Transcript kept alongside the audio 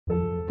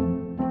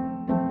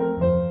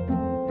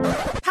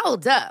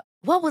Hold up.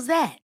 What was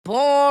that?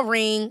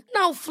 Boring.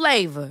 No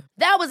flavor.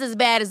 That was as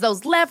bad as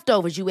those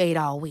leftovers you ate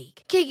all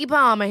week. Keke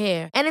Palmer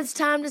here, and it's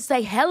time to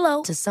say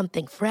hello to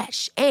something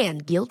fresh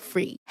and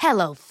guilt-free.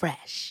 Hello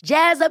Fresh.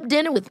 Jazz up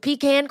dinner with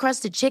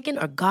pecan-crusted chicken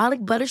or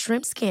garlic butter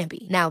shrimp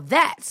scampi. Now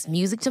that's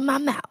music to my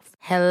mouth.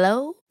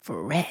 Hello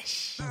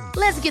Fresh.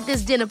 Let's get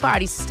this dinner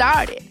party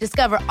started.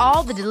 Discover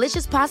all the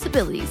delicious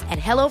possibilities at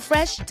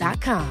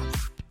hellofresh.com.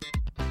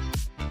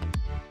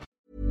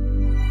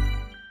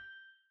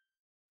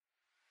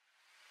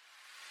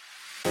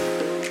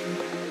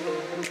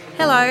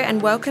 Hello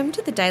and welcome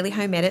to the Daily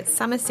Home Edit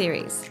Summer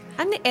Series.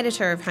 I'm the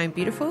editor of Home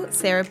Beautiful,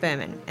 Sarah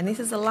Berman, and this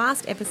is the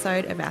last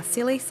episode of our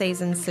silly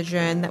season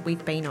sojourn that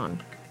we've been on.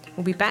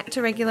 We'll be back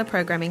to regular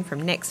programming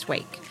from next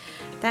week.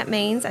 That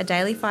means a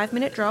daily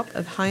 5-minute drop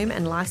of home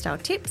and lifestyle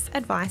tips,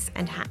 advice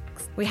and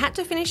hacks. We had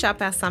to finish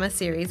up our summer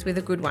series with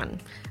a good one,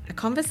 a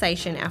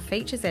conversation our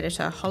features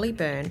editor Holly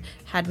Byrne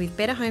had with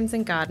Better Homes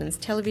and Gardens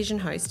television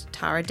host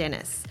Tara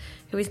Dennis,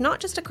 who is not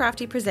just a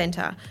crafty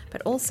presenter,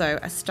 but also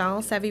a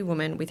style-savvy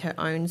woman with her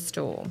own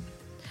store.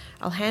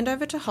 I'll hand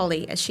over to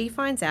Holly as she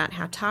finds out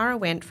how Tara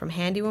went from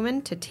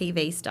handywoman to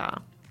TV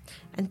star.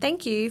 And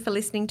thank you for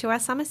listening to our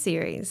summer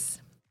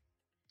series.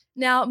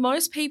 Now,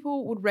 most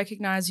people would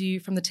recognise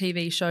you from the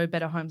TV show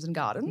Better Homes and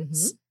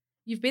Gardens.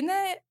 You've been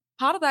there,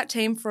 part of that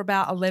team for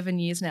about 11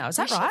 years now. Is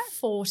that right?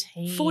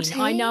 14.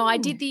 14. I know. I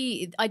did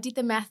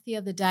the math the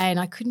other day and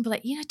I couldn't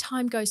believe,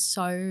 time goes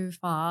so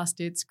fast.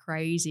 It's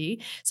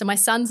crazy. So my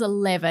son's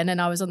 11 and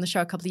I was on the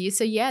show a couple of years.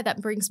 So yeah, that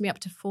brings me up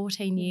to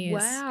 14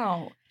 years.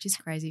 Wow. Which is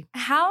crazy.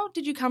 How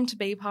did you come to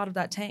be part of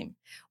that team?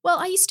 Well,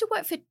 I used to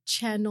work for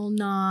Channel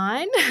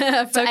 9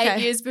 for 8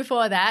 years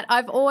before that.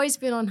 I've always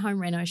been on home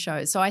reno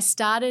shows. So I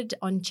started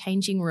on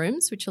Changing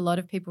Rooms, which a lot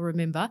of people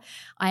remember.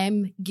 I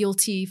am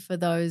guilty for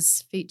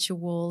those feature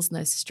walls and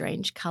those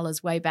strange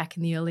colours way back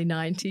in the early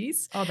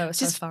 90s. Oh, that was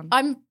so fun.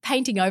 I'm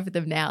painting over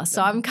them now.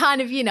 So I'm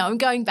kind of, I'm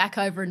going back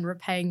over and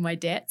repaying my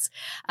debts.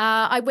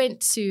 I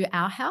went to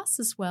Our House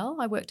as well.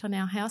 I worked on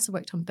Our House. I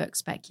worked on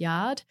Burke's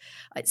Backyard.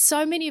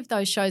 So many of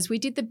those shows. We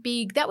did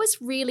that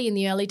was really in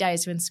the early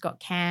days when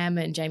Scott Cam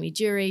and Jamie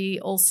Jury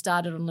all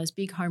started on those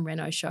big home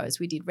reno shows.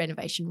 We did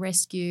Renovation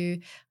Rescue.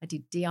 I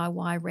did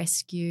DIY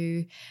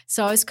Rescue.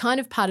 So I was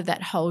kind of part of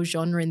that whole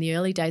genre in the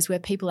early days where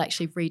people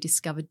actually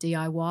rediscovered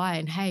DIY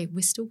and, hey,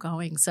 we're still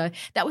going. So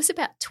that was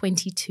about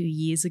 22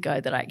 years ago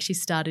that I actually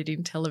started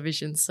in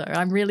television. So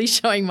I'm really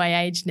showing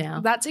my age now.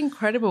 That's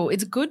incredible.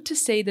 It's good to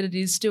see that it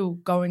is still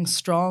going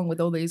strong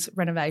with all these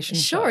renovation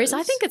shows. Sure is.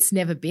 I think it's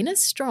never been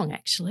as strong,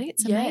 actually.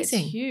 It's amazing.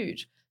 It's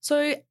huge.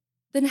 So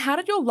then how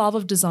did your love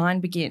of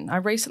design begin? I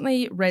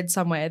recently read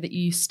somewhere that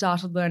you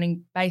started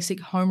learning basic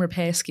home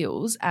repair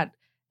skills at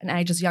an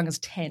age as young as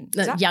 10.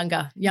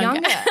 Younger.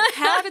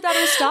 How did that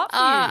all start for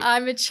you?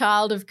 I'm a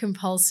child of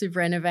compulsive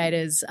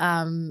renovators.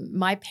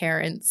 My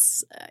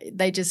parents,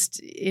 they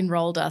just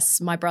enrolled us.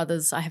 My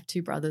brothers, I have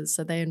 2 brothers,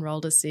 so they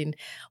enrolled us in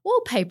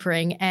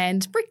wallpapering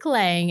and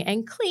bricklaying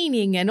and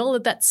cleaning and all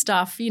of that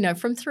stuff,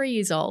 from 3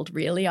 years old,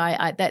 really.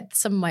 That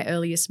some of my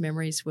earliest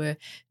memories were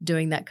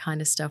doing that kind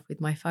of stuff with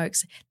my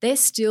folks. They're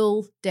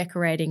still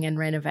decorating and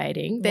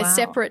renovating. They're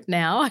separate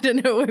now. I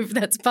don't know if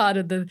that's part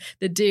of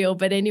the deal,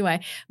 but anyway,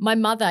 my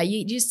mother,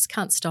 you just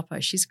can't stop her.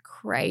 She's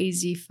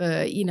crazy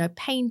for,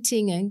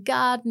 painting and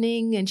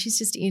gardening, and she's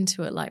just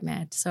into it like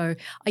mad. So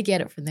I get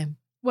it from them.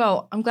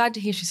 Well, I'm glad to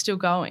hear she's still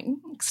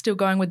going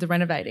with the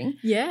renovating.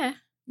 Yeah.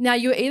 Now,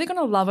 you're either going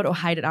to love it or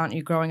hate it, aren't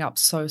you, growing up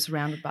so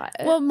surrounded by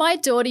it? Well, my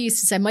daughter used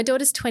to say, my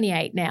daughter's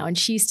 28 now, and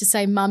she used to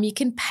say, Mum, you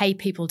can pay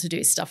people to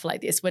do stuff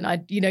like this when I,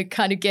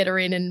 kind of get her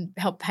in and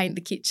help paint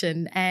the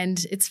kitchen.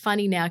 And it's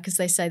funny now because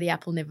they say the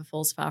apple never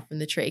falls far from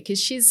the tree because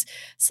she's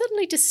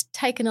suddenly just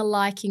taken a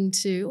liking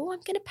to,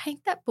 I'm going to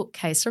paint that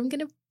bookcase or I'm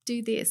going to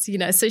do this,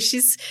 so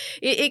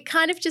it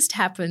kind of just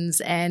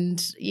happens.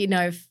 And,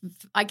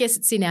 I guess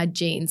it's in our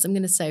genes. I'm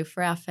going to say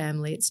for our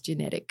family, it's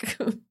genetic.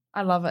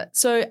 I love it.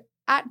 So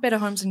at Better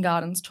Homes and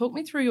Gardens, talk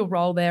me through your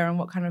role there and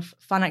what kind of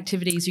fun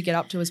activities you get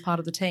up to as part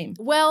of the team.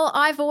 Well,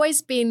 I've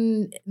always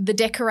been the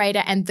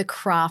decorator and the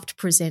craft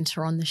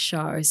presenter on the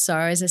show. So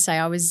as I say,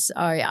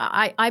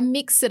 I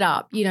mix it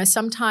up.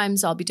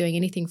 Sometimes I'll be doing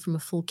anything from a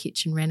full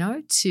kitchen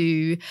reno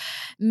to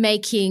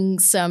making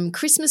some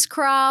Christmas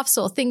crafts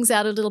or things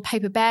out of little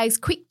paper bags,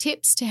 quick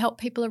tips to help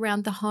people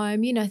around the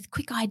home,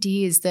 quick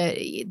ideas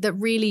that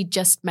really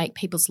just make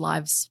people's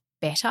lives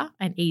better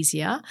and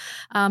easier.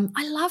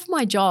 I love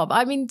my job.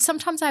 I mean,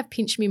 sometimes I have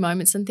pinch me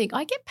moments and think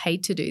I get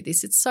paid to do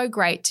this. It's so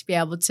great to be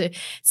able to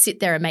sit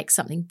there and make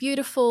something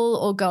beautiful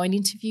or go and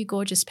interview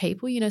gorgeous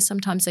people.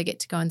 Sometimes I get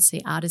to go and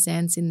see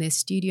artisans in their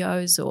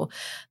studios, or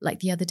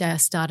like the other day I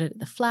started at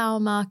the flower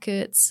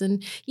markets.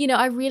 And,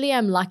 I really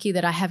am lucky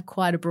that I have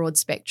quite a broad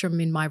spectrum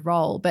in my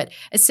role, but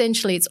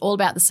essentially it's all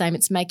about the same.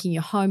 It's making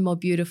your home more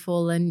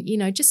beautiful and,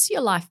 just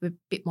your life a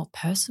bit more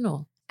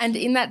personal. And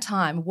in that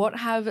time, what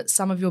have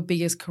some of your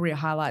biggest career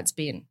highlights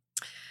been?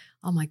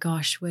 Oh my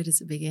gosh, where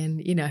does it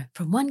begin?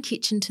 From one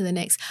kitchen to the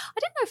next. I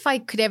don't know if I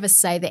could ever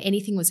say that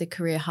anything was a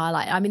career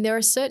highlight. I mean, there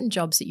are certain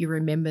jobs that you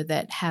remember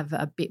that have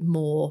a bit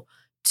more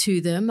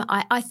to them.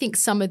 I think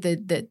some of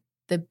the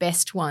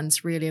best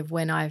ones really of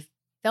when I've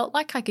felt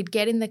like I could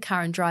get in the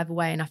car and drive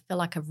away and I feel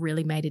like I've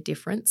really made a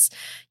difference,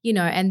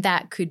 and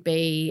that could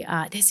be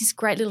there's this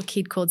great little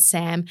kid called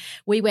Sam.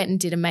 We went and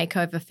did a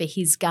makeover for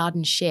his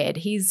garden shed.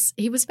 He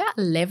was about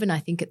 11, I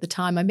think, at the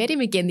time. I met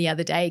him again the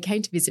other day. He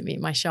came to visit me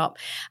in my shop.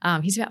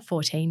 He's about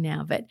 14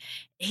 now, but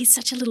he's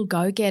such a little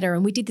go-getter,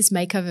 and we did this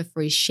makeover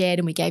for his shed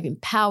and we gave him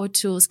power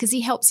tools because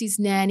he helps his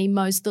nan, he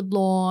mows the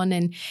lawn,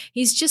 and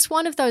he's just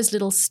one of those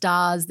little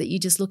stars that you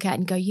just look at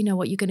and go, you know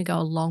what, you're going to go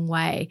a long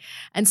way.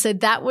 And so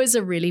that was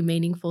a really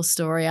meaningful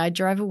story. I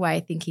drove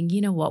away thinking,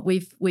 you know what,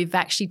 we've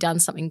actually done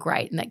something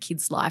great in that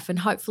kid's life, and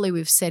hopefully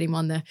we've set him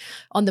on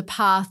the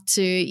path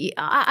to,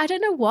 I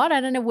don't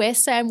know where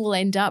Sam will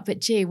end up, but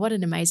gee, what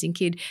an amazing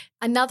kid.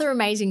 Another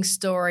amazing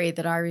story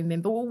that I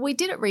remember, well, we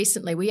did it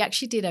recently. We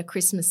actually did a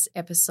Christmas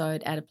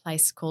episode at a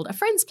place called A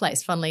Friend's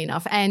Place, funnily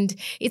enough, and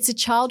it's a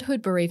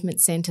childhood bereavement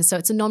centre. So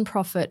it's a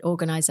non-profit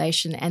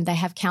organisation, and they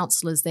have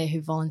counsellors there who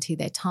volunteer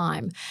their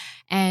time.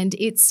 And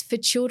it's for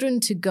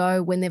children to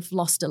go when they've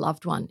lost a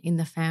loved one in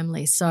the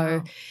family.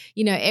 So,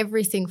 wow.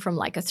 Everything from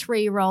like a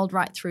 3-year-old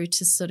right through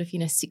to sort of,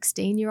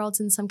 16-year-olds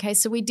in some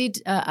cases. So we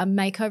did a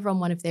makeover on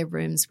one of their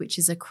rooms, which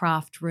is a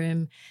craft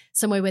room,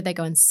 somewhere where they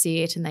go and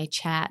sit and they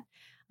chat.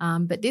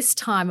 But this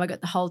time I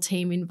got the whole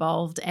team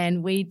involved,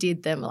 and we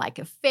did them like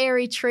a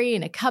fairy tree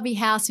and a cubby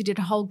house. We did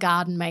a whole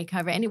garden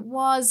makeover, and it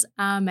was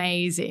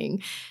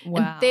amazing.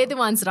 Wow. And they're the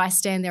ones that I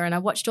stand there and I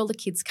watched all the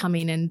kids come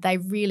in, and they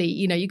really,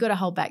 you got to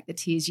hold back the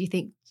tears. You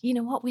think, you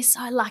know what, we're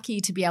so lucky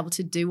to be able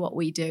to do what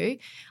we do.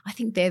 I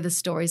think they're the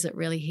stories that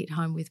really hit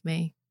home with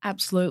me.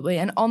 Absolutely.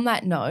 And on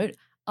that note,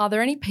 are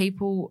there any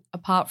people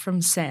apart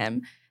from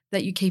Sam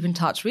that you keep in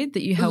touch with,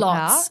 that you help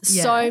out?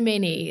 Yeah. So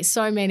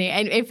many.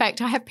 And in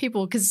fact, I have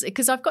people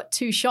because I've got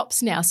 2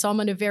 shops now, so I'm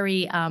on a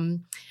very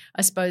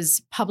I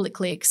suppose,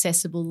 publicly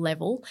accessible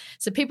level.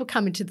 So people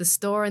come into the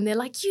store and they're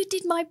like, you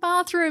did my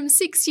bathroom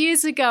 6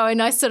 years ago. And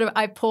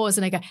I pause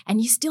and I go,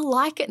 and you still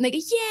like it? And they go,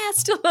 yeah, I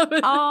still love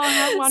it. Oh,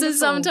 how wonderful. So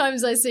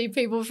sometimes I see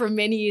people from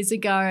many years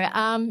ago,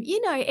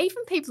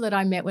 even people that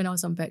I met when I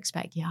was on Burke's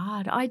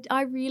Backyard. I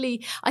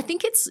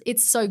think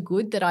it's so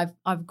good that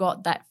I've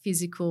got that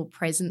physical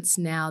presence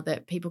now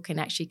that people can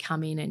actually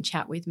come in and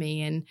chat with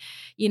me, and,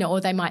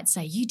 or they might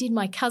say, you did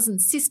my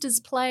cousin's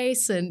sister's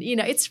place, and,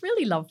 it's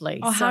really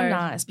lovely. Oh, how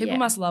nice. People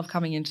must love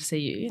coming in to see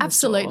you.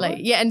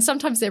 Absolutely. Yeah. And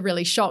sometimes they're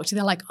really shocked.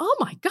 They're like, oh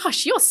my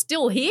gosh, you're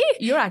still here?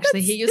 You're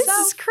actually here yourself.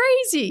 This is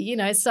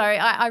crazy, So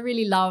I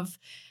really love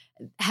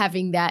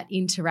having that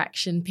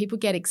interaction. People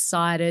get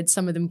excited.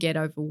 Some of them get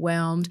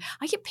overwhelmed.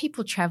 I get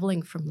people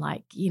traveling from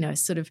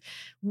sort of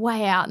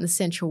way out in the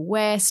Central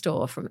West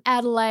or from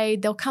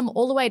Adelaide. They'll come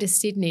all the way to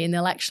Sydney and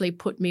they'll actually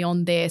put me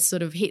on their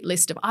sort of hit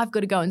list of, I've got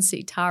to go and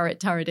see Tara at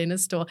Tara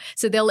Dentist Store.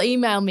 So they'll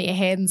email me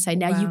ahead and say,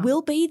 now you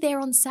will be there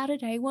on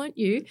Saturday, won't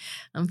you?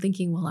 I'm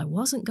thinking, well, I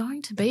wasn't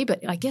going to be,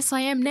 but I guess I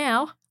am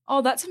now.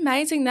 Oh, that's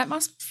amazing. That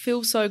must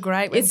feel so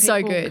great. It's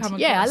so good.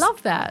 Yeah, I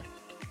love that.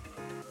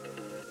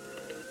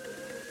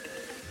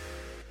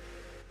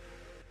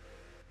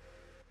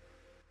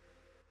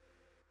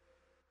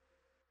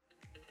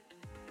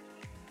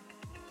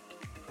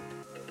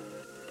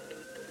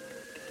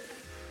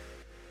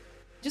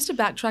 Just to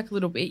backtrack a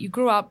little bit, you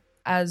grew up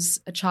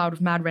as a child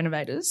of Mad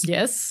Renovators.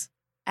 Yes.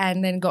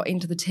 And then got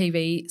into the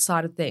TV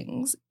side of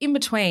things. In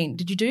between,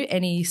 did you do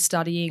any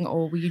studying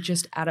or were you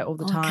just at it all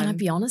the time? Can I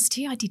be honest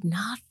here? I did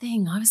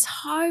nothing. I was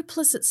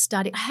hopeless at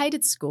study. I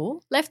hated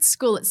school. Left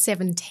school at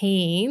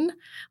 17.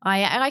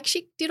 I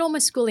actually did all my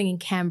schooling in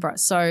Canberra.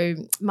 So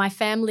my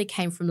family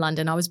came from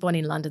London. I was born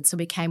in London, so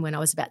we came when I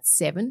was about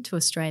 7 to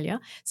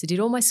Australia. So did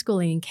all my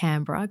schooling in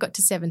Canberra. I got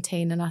to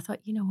 17 and I thought,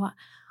 you know what?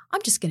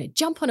 I'm just going to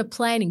jump on a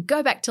plane and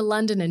go back to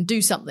London and do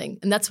something.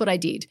 And that's what I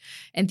did.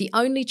 And the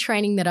only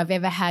training that I've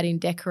ever had in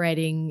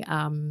decorating,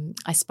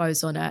 I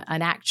suppose on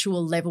an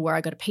actual level where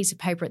I got a piece of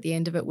paper at the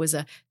end of it, was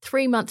a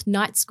 3-month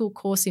night school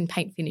course in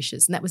paint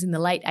finishes. And that was in the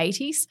late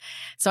 80s.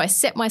 So I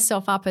set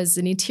myself up as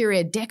an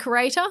interior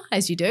decorator,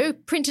 as you do,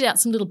 printed out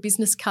some little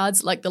business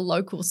cards like the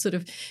local sort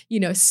of,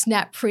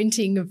 snap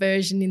printing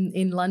version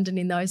in London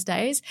in those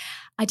days.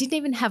 I didn't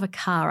even have a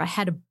car. I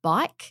had a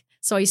bike.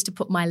 So I used to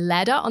put my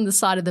ladder on the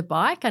side of the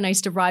bike and I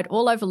used to ride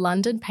all over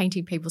London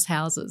painting people's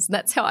houses.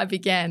 That's how I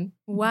began.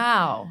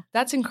 Wow,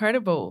 that's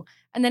incredible.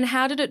 And then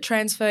how did it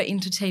transfer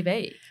into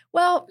TV?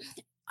 Well,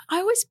 I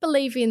always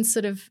believe in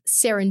sort of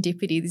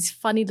serendipity, these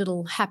funny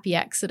little happy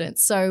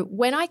accidents. So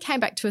when I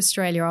came back to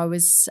Australia, I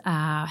was,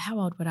 how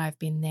old would I have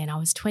been then? I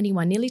was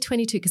 21, nearly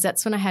 22, because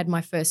that's when I had my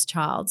first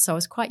child. So I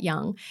was quite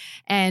young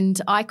and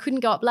I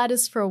couldn't go up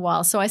ladders for a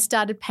while. So I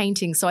started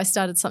painting. So I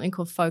started something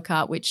called folk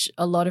art, which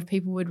a lot of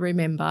people would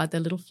remember, the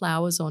little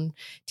flowers on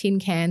tin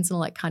cans and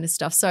all that kind of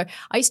stuff. So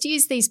I used to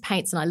use these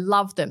paints and I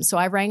loved them. So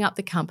I rang up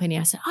the company.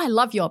 I said, I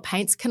love your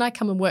paints. Can I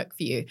come and work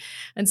for you?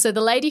 And so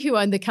the lady who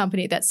owned the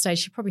company at that stage,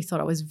 she probably thought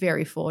I was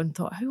very forward and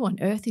thought, who on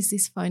earth is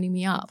this phoning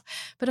me up?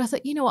 But I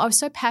thought, I was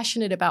so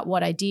passionate about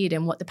what I did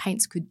and what the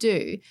paints could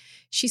do.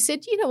 She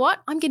said, you know what,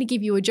 I'm going to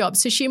give you a job.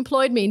 So she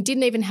employed me and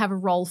didn't even have a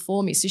role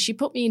for me. So she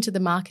put me into the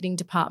marketing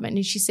department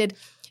and she said,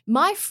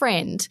 my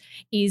friend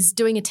is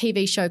doing a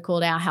TV show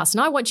called Our House,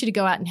 and I want you to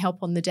go out and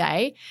help on the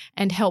day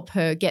and help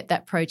her get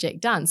that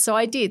project done. So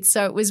I did.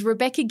 So it was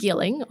Rebecca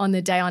Gilling on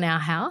the day on Our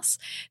House.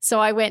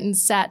 So I went and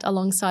sat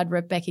alongside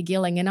Rebecca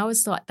Gilling, and I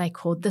was like, they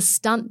called the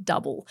stunt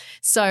double.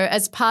 So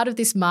as part of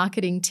this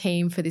marketing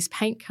team for this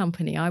paint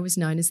company, I was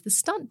known as the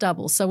stunt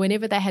double. So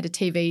whenever they had a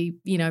TV,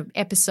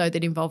 episode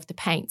that involved the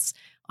paints,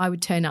 I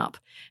would turn up.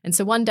 And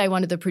so one day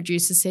one of the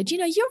producers said,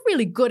 you're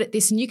really good at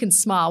this and you can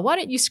smile. Why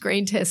don't you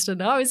screen test?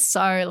 And I was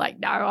so like,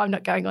 no, I'm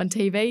not going on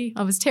TV.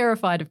 I was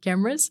terrified of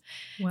cameras.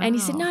 Wow. And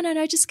he said,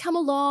 no, just come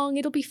along.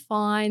 It'll be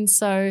fine.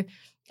 So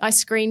I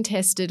screen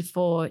tested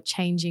for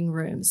changing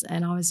rooms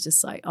and I was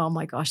just like, oh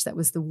my gosh, that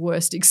was the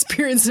worst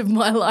experience of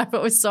my life. I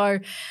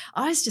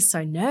was just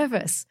so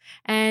nervous.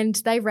 And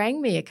they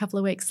rang me a couple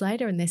of weeks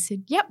later and they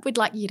said, yep, we'd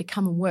like you to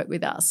come and work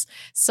with us.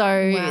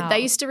 So They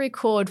used to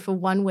record for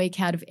 1 week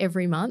out of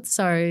every month.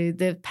 So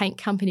the paint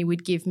company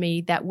would give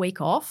me that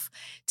week off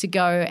to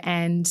go.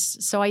 And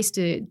so I used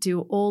to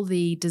do all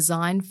the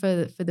design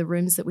for the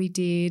rooms that we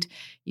did,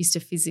 used to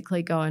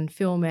physically go and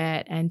film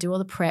it and do all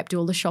the prep, do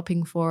all the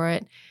shopping for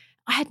it.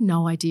 I had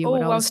no idea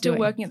what I was while still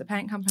doing. working at the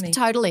paint company.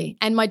 Totally.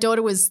 And my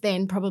daughter was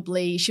then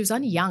she was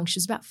only young. She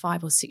was about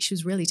 5 or 6. She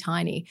was really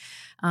tiny.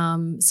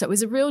 So it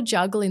was a real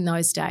juggle in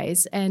those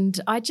days. And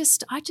I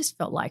just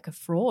felt like a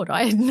fraud.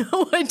 I had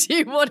no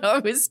idea what I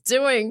was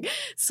doing.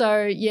 So,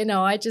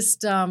 I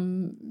just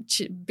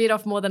bit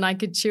off more than I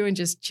could chew and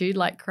just chewed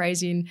like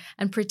crazy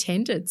and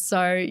pretended. So,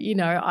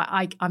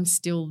 I'm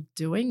still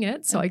doing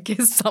it. So I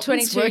guess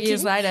something's 22 working.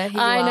 years later, here you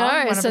I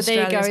know. are, So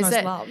there you go.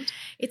 most loved.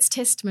 It's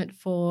testament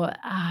for,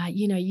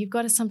 you've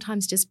got to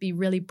sometimes just be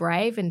really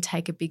brave and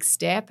take a big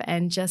step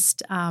and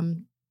just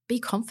be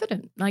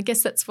confident. And I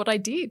guess that's what I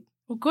did.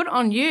 Well, good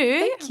on you.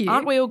 Thank you.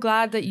 Aren't we all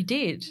glad that you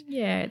did?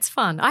 Yeah, it's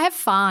fun. I have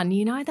fun.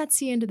 That's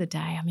the end of the day.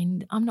 I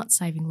mean, I'm not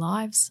saving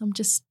lives. I'm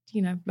just,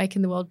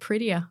 making the world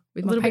prettier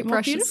with a little my bit paint more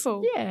brushes.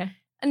 beautiful. Yeah.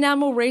 And now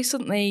more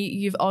recently,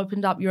 you've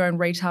opened up your own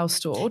retail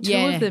store, two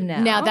of them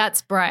now. Now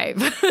that's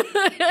brave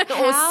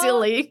or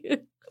silly.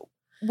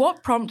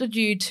 What prompted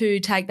you to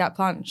take that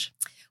plunge?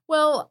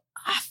 Well,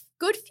 a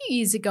good few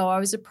years ago, I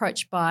was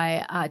approached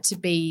by to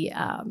be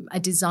a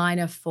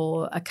designer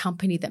for a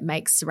company that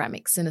makes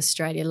ceramics in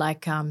Australia,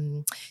 like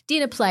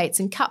dinner plates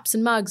and cups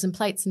and mugs and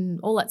plates and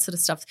all that sort of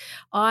stuff.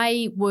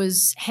 I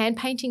was hand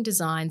painting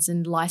designs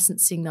and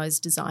licensing those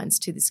designs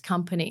to this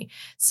company.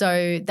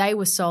 So they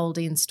were sold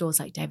in stores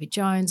like David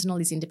Jones and all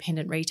these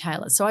independent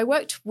retailers. So I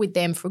worked with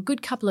them for a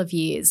good couple of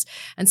years.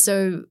 And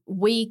so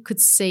we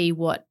could see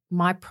what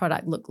my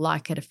product looked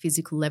like at a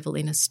physical level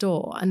in a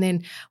store. And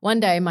then one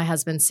day my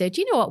husband said,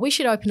 you know what, we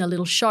should open a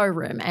little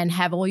showroom and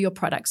have all your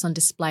products on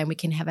display and we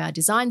can have our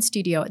design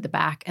studio at the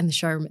back and the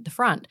showroom at the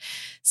front.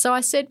 So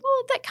I said,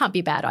 well, that can't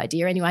be a bad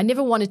idea. Anyway, I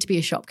never wanted to be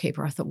a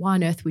shopkeeper. I thought, why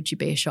on earth would you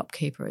be a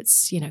shopkeeper?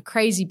 It's,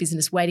 crazy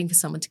business waiting for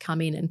someone to come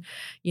in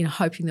and,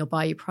 hoping they'll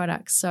buy your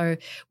products. So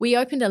we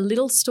opened a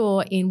little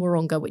store in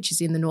Wahroonga, which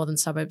is in the northern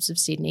suburbs of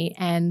Sydney.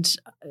 And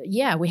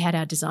we had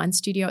our design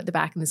studio at the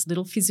back and this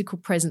little physical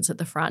presence at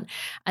the front.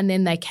 And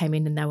then they came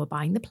in and they were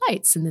buying the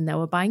plates and then they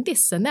were buying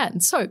this and that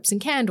and soaps and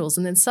candles.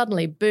 And then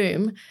suddenly,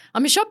 boom,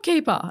 I'm a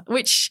shopkeeper,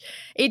 which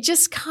it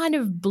just kind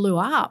of blew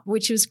up,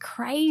 which was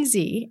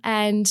crazy.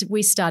 And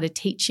we started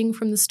teaching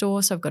from the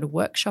store. So I've got a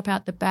workshop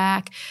out the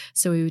back.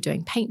 So we were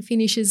doing paint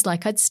finishes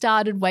like I'd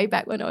started way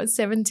back when I was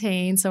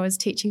 17. So I was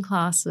teaching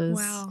classes.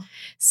 Wow.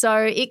 So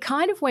it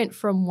kind of went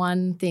from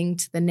one thing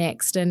to the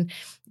next. And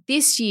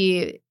this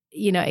year,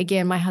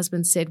 again, my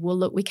husband said, well,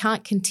 look, we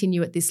can't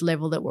continue at this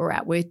level that we're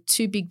at. We're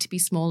too big to be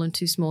small and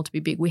too small to be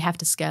big. We have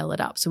to scale it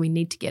up. So we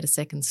need to get a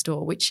second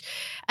store, which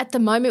at the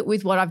moment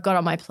with what I've got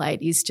on my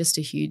plate is just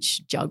a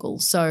huge juggle.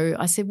 So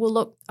I said, well,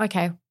 look,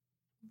 okay,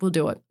 we'll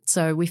do it.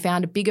 So we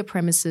found a bigger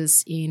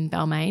premises in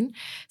Balmain.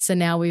 So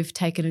now we've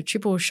taken a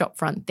triple shop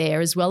front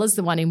there as well as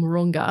the one in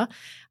Wahroonga.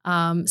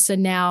 So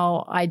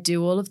now I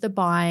do all of the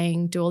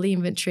buying, do all the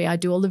inventory, I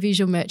do all the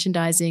visual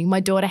merchandising. My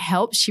daughter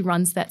helps. She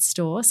runs that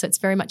store. So it's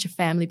very much a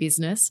family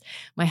business.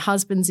 My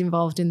husband's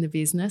involved in the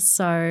business.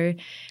 So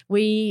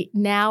we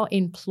now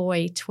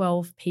employ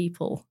 12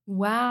 people.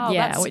 Wow.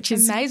 Yeah, that's which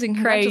is amazing.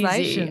 Crazy.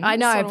 Congratulations. I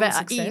know, on all the but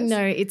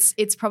success.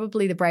 it's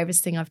probably the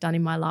bravest thing I've done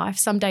in my life.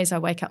 Some days I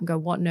wake up and go,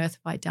 what on earth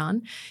have I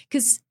done?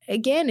 Because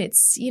again,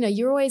 it's,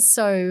 you're always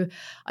so,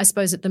 I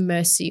suppose, at the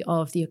mercy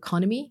of the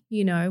economy.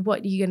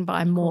 What you can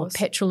buy more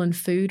petrol and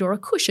food or a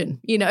cushion,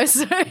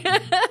 So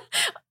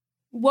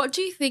what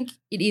do you think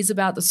it is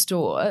about the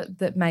store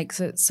that makes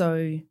it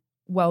so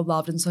well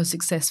loved and so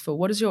successful?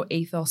 What is your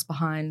ethos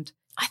behind?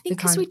 I think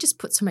because we just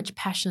put so much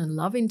passion and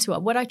love into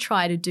it. What I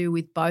try to do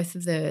with both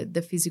of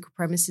the physical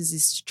premises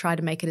is to try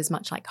to make it as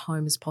much like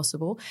home as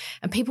possible.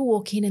 And people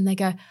walk in and they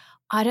go,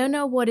 I don't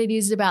know what it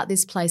is about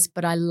this place,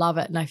 but I love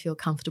it and I feel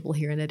comfortable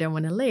here and I don't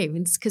want to leave.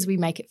 And it's because we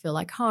make it feel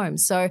like home.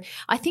 So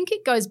I think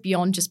it goes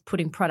beyond just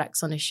putting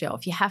products on a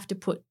shelf. You have to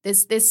put,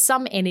 there's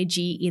some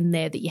energy in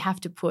there that you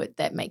have to put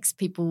that makes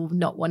people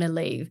not want to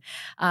leave.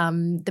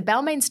 The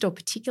Balmain store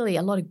particularly,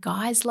 a lot of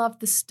guys love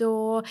the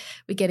store.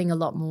 We're getting a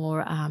lot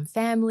more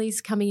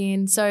families coming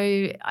in. So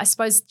I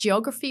suppose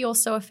geography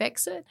also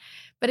affects it.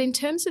 But in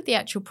terms of the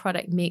actual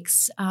product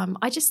mix,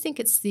 I just think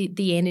it's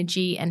the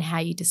energy and how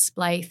you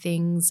display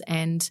things,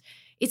 and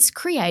it's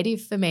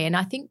creative for me. And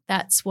I think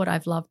that's what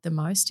I've loved the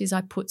most is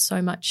I put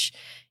so much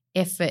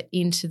effort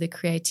into the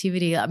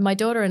creativity. My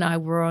daughter and I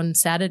were on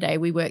Saturday.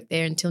 We worked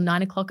there until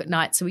 9 o'clock at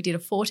night. So we did a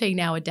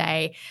 14-hour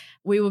day.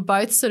 We were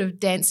both sort of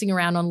dancing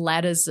around on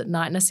ladders at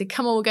night. And I said,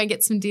 come on, we'll go and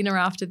get some dinner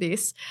after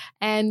this.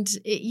 And,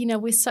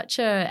 we're such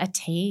a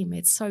team.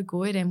 It's so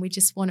good. And we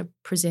just want to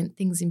present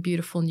things in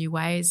beautiful new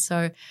ways. So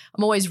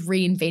I'm always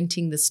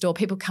reinventing the store.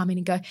 People come in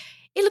and go,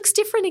 it looks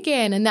different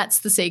again. And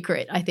that's the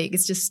secret, I think.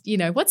 It's just,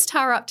 what's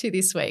Tara up to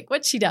this week?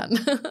 What's she done?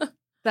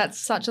 That's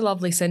such a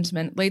lovely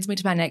sentiment. Leads me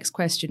to my next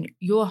question.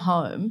 Your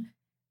home,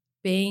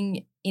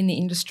 being in the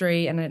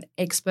industry and an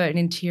expert in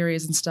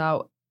interiors and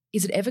style,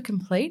 is it ever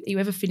complete? Are you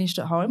ever finished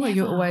at home? Or are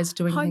you always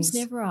doing Homes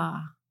things? Never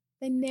are.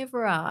 They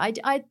never are.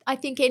 I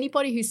think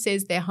anybody who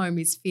says their home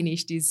is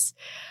finished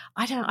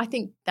I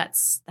think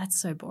that's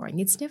so boring.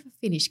 It's never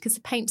finished because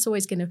the paint's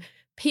always going to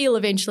peel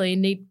eventually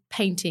and need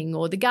painting,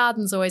 or the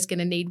garden's always going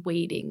to need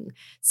weeding.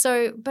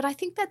 So, but I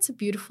think that's a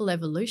beautiful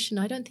evolution.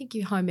 I don't think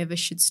your home ever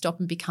should stop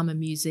and become a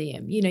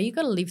museum. You've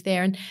got to live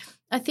there. And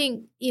I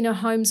think,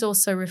 homes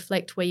also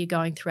reflect where you're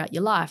going throughout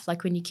your life.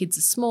 Like when your kids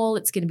are small,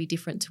 it's going to be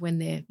different to when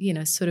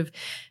they're, sort of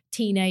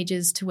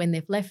teenagers to when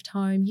they've left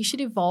home. You should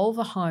evolve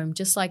a home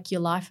just like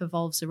your life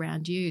evolves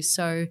around you.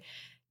 So,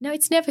 no,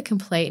 it's never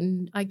complete.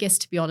 And I guess,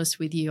 to be honest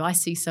with you, I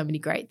see so many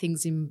great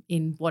things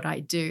in what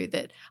I do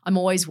that I'm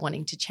always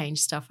wanting to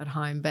change stuff at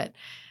home, but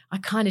I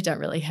kind of don't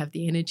really have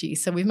the energy.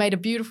 So we've made a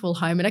beautiful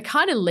home and I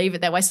kind of leave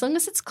it that way. As long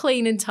as it's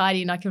clean and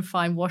tidy and I can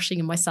find washing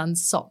in my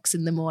son's socks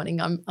in the morning,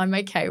 I'm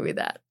okay with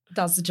that.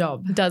 Does the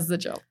job. Does the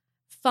job.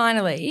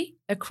 Finally,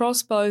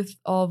 across both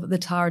of the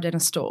Tara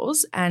Dennis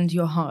stores and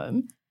your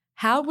home,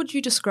 how would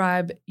you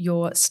describe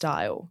your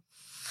style?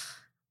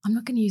 I'm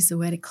not going to use the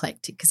word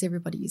eclectic because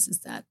everybody uses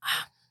that.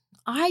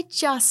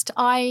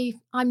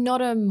 I'm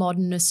not a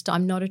modernist.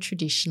 I'm not a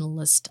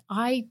traditionalist.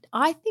 I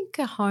think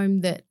a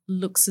home that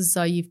looks as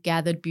though you've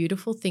gathered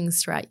beautiful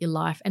things throughout your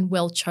life and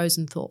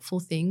well-chosen, thoughtful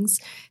things,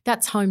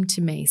 that's home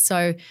to me.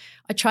 So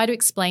I try to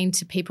explain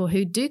to people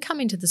who do come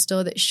into the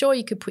store that, sure,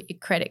 you could put your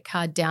credit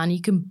card down,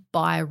 you can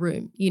buy a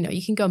room,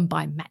 you can go and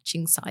buy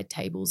matching side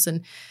tables,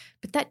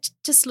 but that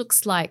just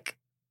looks like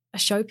a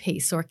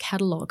showpiece or a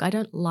catalogue. I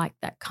don't like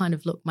that kind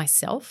of look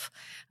myself.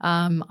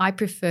 I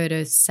prefer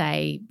to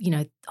say,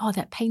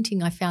 that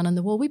painting I found on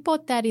the wall, we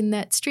bought that in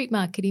that street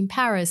market in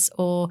Paris,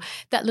 or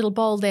that little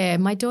bowl there,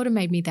 my daughter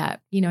made me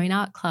that, in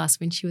art class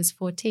when she was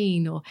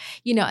 14, or,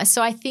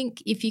 so I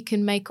think if you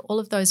can make all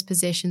of those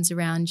possessions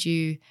around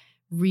you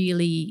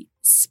really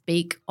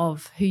speak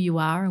of who you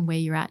are and where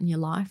you're at in your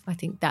life, I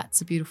think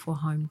that's a beautiful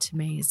home to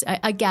me. It's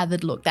a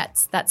gathered look.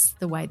 That's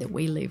the way that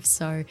we live.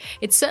 So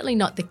it's certainly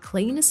not the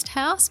cleanest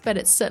house, but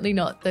it's certainly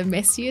not the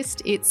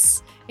messiest.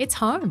 It's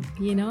home.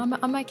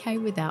 I'm okay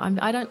with that.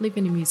 I don't live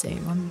in a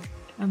museum.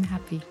 I'm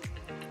happy.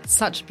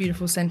 Such a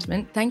beautiful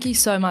sentiment. Thank you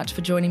so much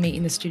for joining me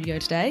in the studio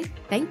today.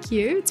 Thank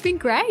you. It's been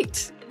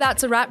great.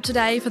 That's a wrap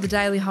today for the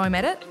Daily Home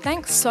Edit.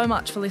 Thanks so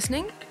much for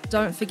listening.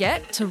 Don't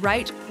forget to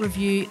rate,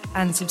 review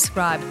and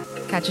subscribe.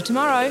 Catch you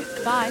tomorrow.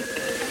 Bye.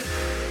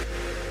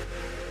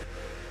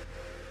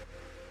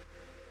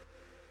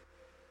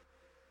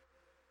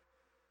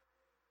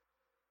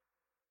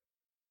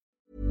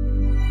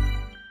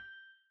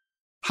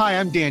 Hi,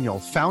 I'm Daniel,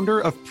 founder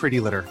of Pretty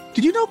Litter.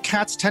 Did you know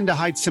cats tend to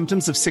hide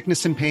symptoms of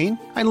sickness and pain?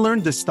 I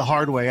learned this the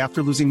hard way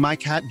after losing my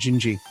cat,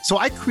 Gingy. So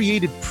I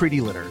created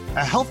Pretty Litter,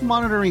 a health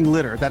monitoring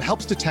litter that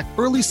helps detect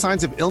early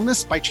signs of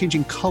illness by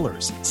changing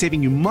colors,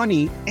 saving you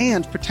money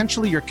and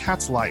potentially your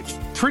cat's life.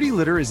 Pretty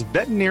Litter is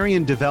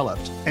veterinarian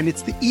developed, and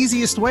it's the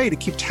easiest way to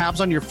keep tabs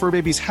on your fur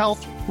baby's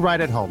health right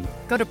at home.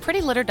 Go to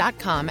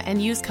prettylitter.com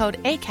and use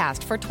code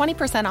ACAST for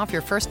 20% off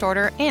your first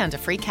order and a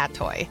free cat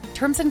toy.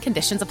 Terms and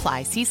conditions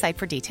apply. See site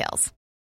for details.